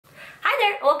Hi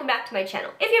there, and welcome back to my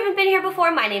channel. If you haven't been here before,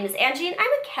 my name is Angie and I'm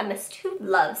a chemist who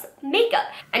loves makeup.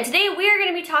 And today we are going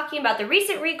to be talking about the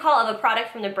recent recall of a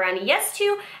product from the brand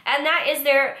Yes2, and that is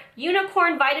their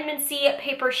Unicorn Vitamin C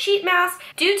Paper Sheet Mask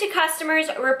due to customers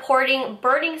reporting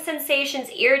burning sensations,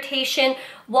 irritation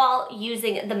while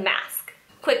using the mask.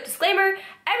 Quick disclaimer,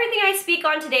 everything I speak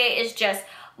on today is just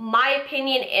my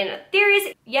opinion and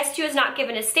theories. Yes2 has not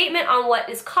given a statement on what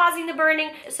is causing the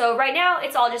burning, so right now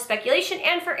it's all just speculation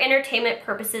and for entertainment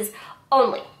purposes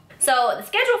only. So the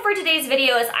schedule for today's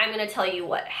video is I'm going to tell you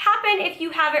what happened if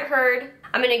you haven't heard.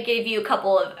 I'm going to give you a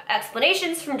couple of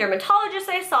explanations from dermatologists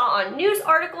I saw on news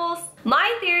articles,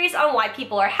 my theories on why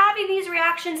people are having these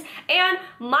reactions, and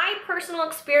my personal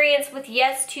experience with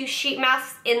Yes2 sheet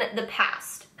masks in the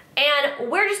past. And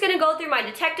we're just gonna go through my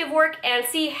detective work and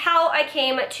see how I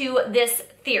came to this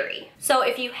theory. So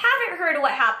if you haven't heard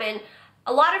what happened,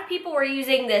 a lot of people were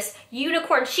using this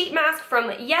unicorn sheet mask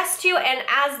from Yes2, and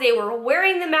as they were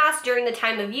wearing the mask during the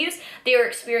time of use, they were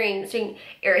experiencing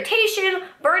irritation,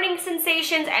 burning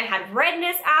sensations, and had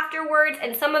redness afterwards,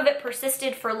 and some of it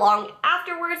persisted for long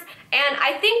afterwards. And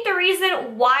I think the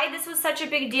reason why this was such a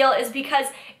big deal is because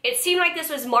it seemed like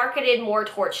this was marketed more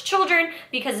towards children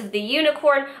because of the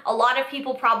unicorn. A lot of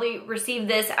people probably received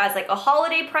this as like a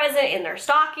holiday present in their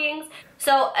stockings.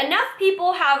 So enough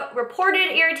people have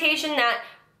reported irritation that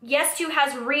Yes2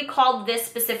 has recalled this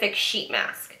specific sheet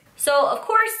mask. So of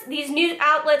course, these news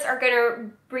outlets are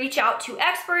gonna reach out to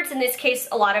experts, in this case,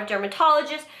 a lot of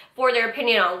dermatologists, for their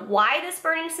opinion on why this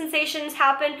burning sensations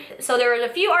happen. So there were a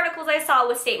few articles I saw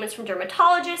with statements from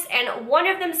dermatologists, and one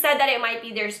of them said that it might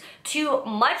be there's too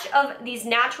much of these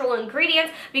natural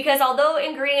ingredients, because although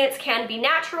ingredients can be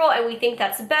natural and we think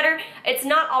that's better, it's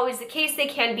not always the case. They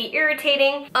can be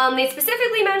irritating. They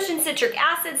specifically mentioned citric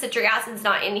acid. Citric acid's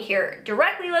not in here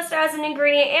directly listed as an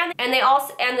ingredient, and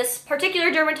this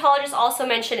particular dermatologist also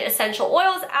mentioned essential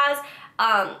oils as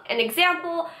an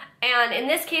example, and in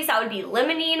this case that would be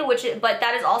limonene, but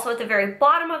that is also at the very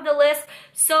bottom of the list.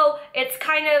 So it's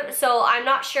so I'm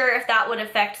not sure if that would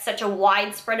affect such a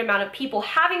widespread amount of people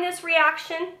having this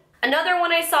reaction. Another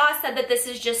one I saw said that this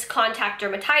is just contact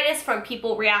dermatitis from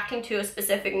people reacting to a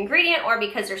specific ingredient or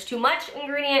because there's too much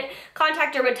ingredient.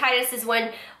 Contact dermatitis is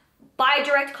when by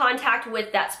direct contact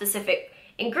with that specific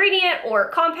ingredient or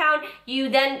compound, you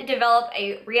then develop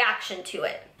a reaction to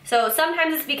it. So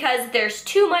sometimes it's because there's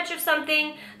too much of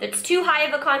something, that's too high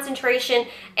of a concentration,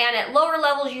 and at lower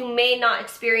levels you may not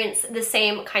experience the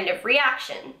same kind of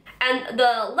reaction. And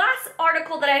the last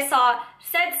article that I saw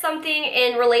said something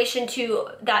in relation to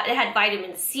that it had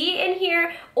vitamin C in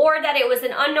here, or that it was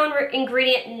an unknown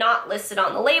ingredient not listed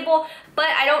on the label, but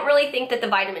I don't really think that the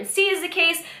vitamin C is the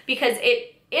case because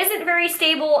it isn't very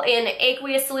stable in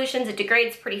aqueous solutions. It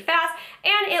degrades pretty fast,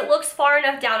 and it looks far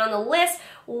enough down on the list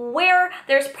where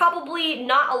there's probably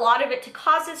not a lot of it to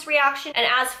cause this reaction. And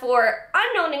as for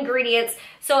unknown ingredients,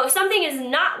 so if something is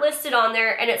not listed on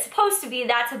there and it's supposed to be,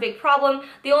 that's a big problem.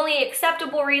 The only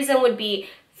acceptable reason would be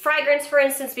fragrance, for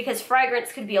instance, because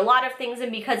fragrance could be a lot of things,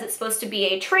 and because it's supposed to be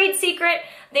a trade secret,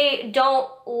 they don't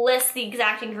list the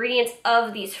exact ingredients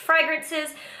of these fragrances.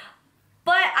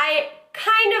 But I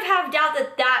kind of have doubt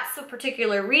that that's the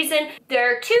particular reason.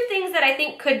 There are two things that I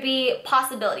think could be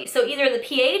possibilities. So either the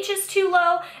pH is too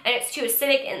low and it's too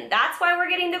acidic and that's why we're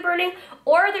getting the burning,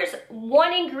 or there's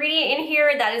one ingredient in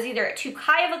here that is either at too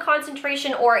high of a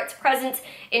concentration or its presence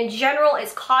in general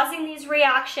is causing these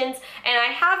reactions, and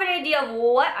I have an idea of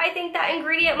what I think that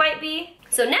ingredient might be.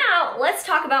 So now let's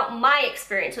talk about my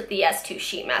experience with the Yes2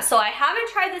 sheet mask. So I haven't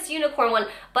tried this unicorn one,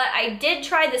 but I did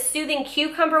try the soothing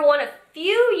cucumber one a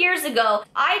few years ago.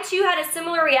 I too had a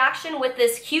similar reaction with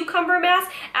this cucumber mask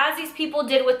as these people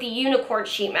did with the unicorn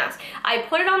sheet mask. I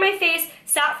put it on my face,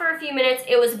 sat for a few minutes,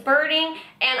 it was burning,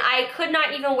 and I could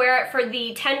not even wear it for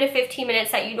the 10 to 15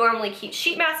 minutes that you normally keep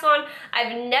sheet masks on.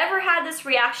 I've never had this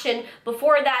reaction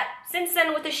before that, since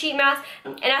then with the sheet mask,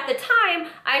 and at the time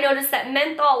I noticed that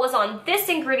menthol was on this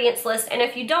ingredients list, and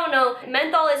if you don't know,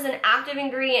 menthol is an active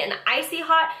ingredient in icy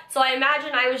hot, so I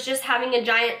imagine I was just having a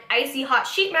giant icy hot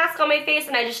sheet mask on my face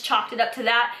and I just chalked it up to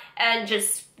that and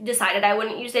just decided I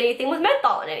wouldn't use anything with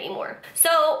menthol in it anymore.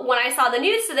 So when I saw the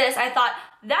news to this, I thought,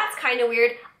 that's kind of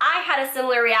weird. I had a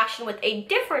similar reaction with a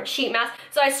different sheet mask,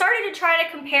 so I started to try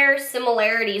to compare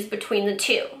similarities between the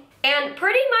two. And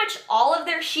pretty much all of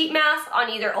their sheet masks on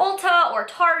either Ulta or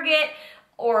Target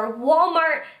or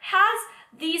Walmart has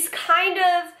these kind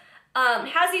of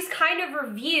has these kind of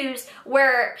reviews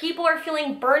where people are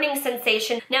feeling burning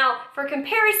sensation. Now, for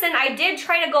comparison, I did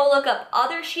try to go look up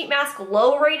other sheet masks,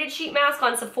 low-rated sheet masks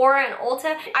on Sephora and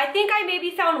Ulta. I think I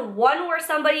maybe found one where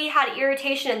somebody had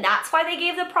irritation and that's why they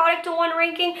gave the product a 1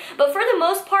 ranking, but for the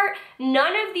most part,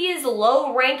 none of these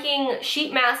low-ranking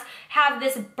sheet masks have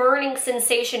this burning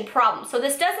sensation problem. So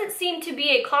this doesn't seem to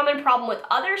be a common problem with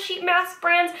other sheet mask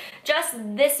brands, just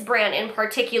this brand in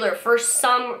particular for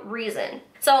some reason.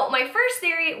 So my first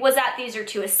theory was that these are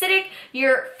too acidic.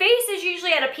 Your face is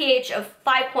usually at a pH of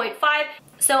 5.5,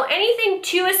 so anything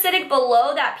too acidic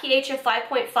below that pH of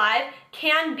 5.5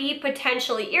 can be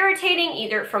potentially irritating,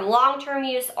 either from long-term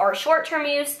use or short-term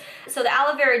use. So the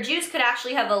aloe vera juice could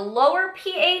actually have a lower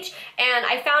pH, and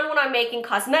I found one on Making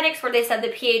Cosmetics where they said the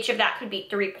pH of that could be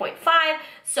 3.5,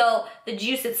 so the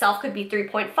juice itself could be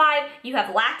 3.5. You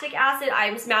have lactic acid. I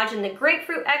imagine the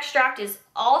grapefruit extract is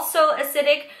also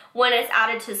acidic when it's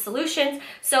added to solutions,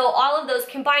 so all of those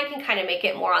combined can kind of make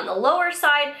it more on the lower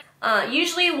side.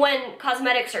 Usually when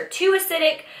cosmetics are too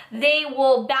acidic, they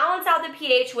will balance out the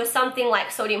pH with something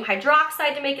like sodium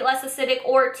hydroxide to make it less acidic,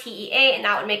 or TEA, and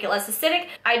that would make it less acidic.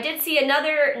 I did see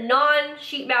another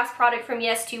non-sheet mask product from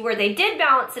Yes2 where they did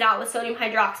balance it out with sodium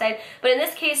hydroxide, but in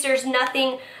this case there's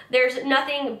nothing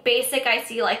basic I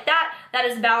see like that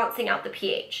is balancing out the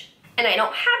pH. And I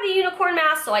don't have the unicorn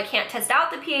mask, so I can't test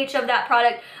out the pH of that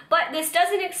product, but this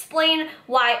doesn't explain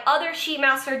why other sheet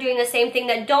masks are doing the same thing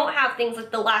that don't have things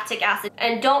like the lactic acid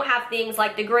and don't have things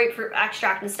like the grapefruit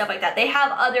extract and stuff like that. They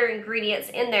have other ingredients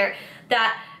in there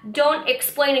that don't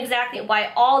explain exactly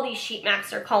why all these sheet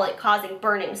masks are causing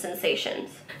burning sensations.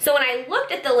 So when I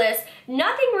looked at the list,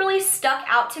 nothing really stuck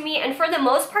out to me, and for the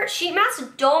most part, sheet masks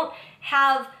don't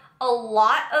have a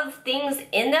lot of things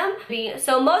in them.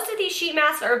 So most of these sheet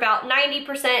masks are about 90%,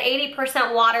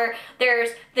 80% water.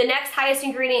 The next highest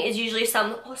ingredient is usually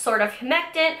some sort of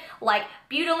humectant like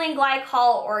butylene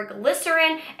glycol or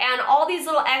glycerin, and all these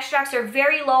little extracts are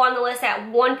very low on the list at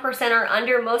 1% or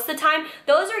under most of the time.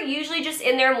 Those are usually just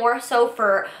in there more so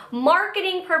for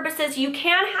marketing purposes. You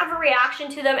can have a reaction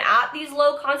to them at these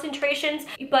low concentrations,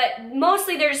 but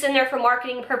mostly they're just in there for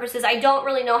marketing purposes. I don't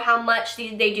really know how much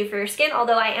they do for your skin,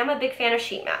 although I am a big fan of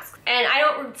sheet masks. And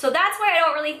so that's why I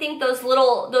don't really think those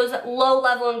low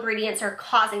level ingredients are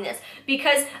causing this,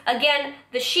 because again,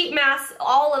 the sheet masks,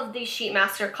 all of these sheet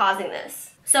masks are causing this.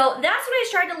 So that's when I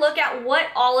started to look at what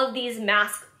all of these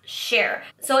masks share.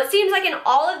 So it seems like in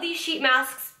all of these sheet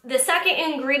masks, the second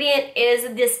ingredient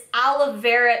is this aloe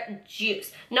vera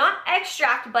juice. Not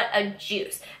extract, but a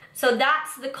juice. So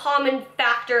that's the common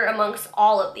factor amongst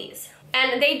all of these.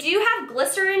 And they do have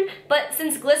glycerin, but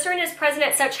since glycerin is present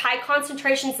at such high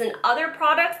concentrations in other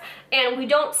products, and we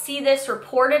don't see this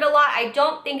reported a lot, I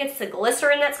don't think it's the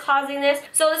glycerin that's causing this.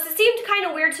 So this seemed kind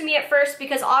of weird to me at first,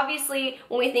 because obviously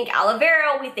when we think aloe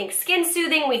vera, we think skin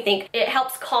soothing, we think it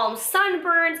helps calm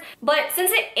sunburns, but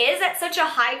since it is at such a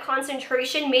high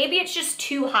concentration, maybe it's just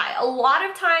too high. A lot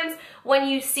of times when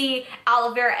you see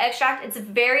aloe vera extract, it's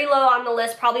very low on the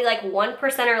list, probably like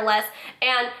 1% or less,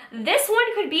 and this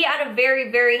one could be at a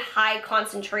very, very high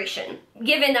concentration,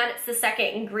 given that it's the second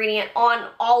ingredient on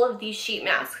all of these sheet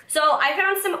masks. So I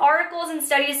found some articles and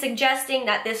studies suggesting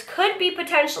that this could be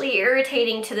potentially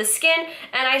irritating to the skin,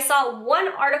 and I saw one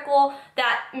article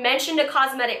that mentioned a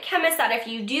cosmetic chemist that if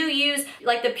you do use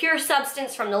like the pure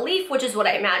substance from the leaf, which is what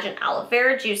I imagine aloe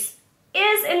vera juice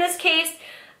is in this case,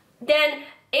 then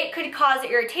it could cause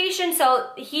irritation, so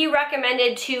he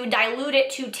recommended to dilute it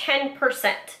to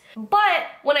 10%. But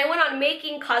when I went on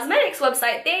Making Cosmetics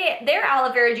website, their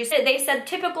aloe vera juice, they said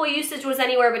typical usage was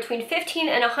anywhere between 15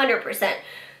 and 100%.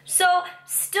 So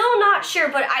still not sure,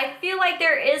 but I feel like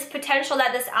there is potential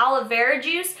that this aloe vera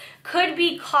juice could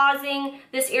be causing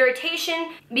this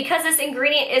irritation because this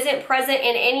ingredient isn't present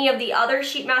in any of the other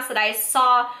sheet masks that I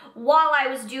saw while I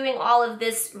was doing all of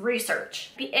this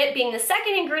research. It being the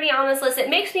second ingredient on this list,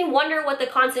 it makes me wonder what the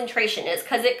concentration is,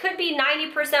 because it could be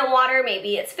 90% water,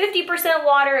 maybe it's 50%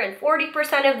 water and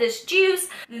 40% of this juice.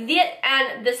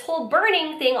 And this whole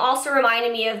burning thing also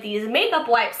reminded me of these makeup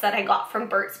wipes that I got from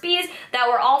Burt's Bees that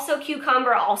were also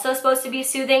cucumber, also supposed to be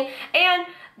soothing, and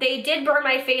they did burn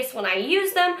my face when I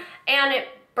used them, and it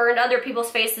burned other people's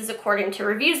faces according to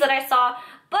reviews that I saw.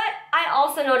 But I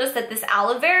also noticed that this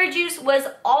aloe vera juice was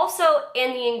also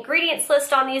in the ingredients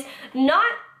list on these, not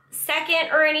second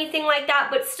or anything like that,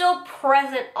 but still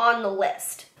present on the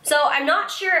list. So I'm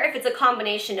not sure if it's a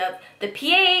combination of the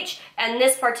pH and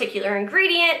this particular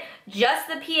ingredient, just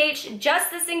the pH,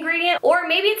 just this ingredient, or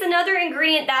maybe it's another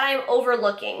ingredient that I'm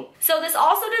overlooking. So this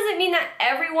also doesn't mean that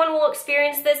everyone will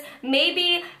experience this.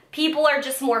 Maybe people are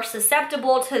just more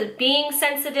susceptible to being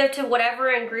sensitive to whatever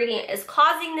ingredient is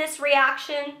causing this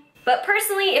reaction. But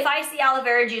personally, if I see aloe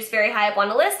vera juice very high up on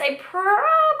the list, I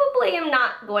probably am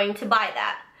not going to buy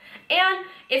that. And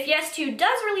if Yes2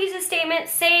 does release a statement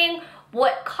saying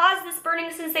what caused this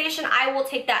burning sensation, I will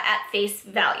take that at face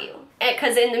value.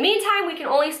 Because in the meantime, we can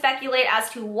only speculate as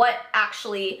to what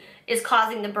actually is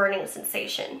causing the burning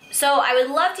sensation. So I would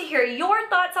love to hear your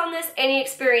thoughts on this, any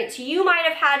experience you might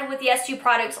have had with Yes2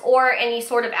 products or any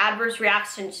sort of adverse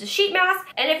reaction to sheet mask.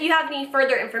 And if you have any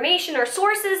further information or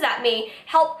sources that may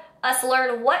help us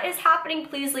learn what is happening,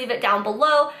 please leave it down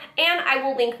below, and I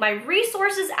will link my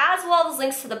resources as well as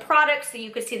links to the products so you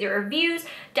can see the reviews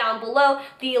down below.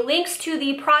 The links to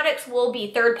the products will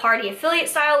be third-party affiliate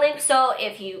style links, so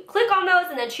if you click on those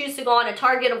and then choose to go on a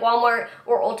Target, a Walmart,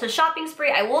 or Ulta shopping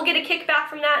spree, I will get a kickback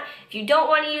from that. If you don't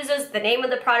want to use those, the name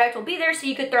of the product will be there so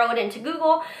you could throw it into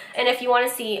Google. And if you want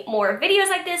to see more videos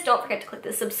like this, don't forget to click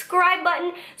the subscribe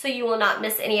button so you will not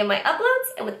miss any of my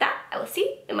uploads. And with that, I will see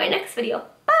you in my next video.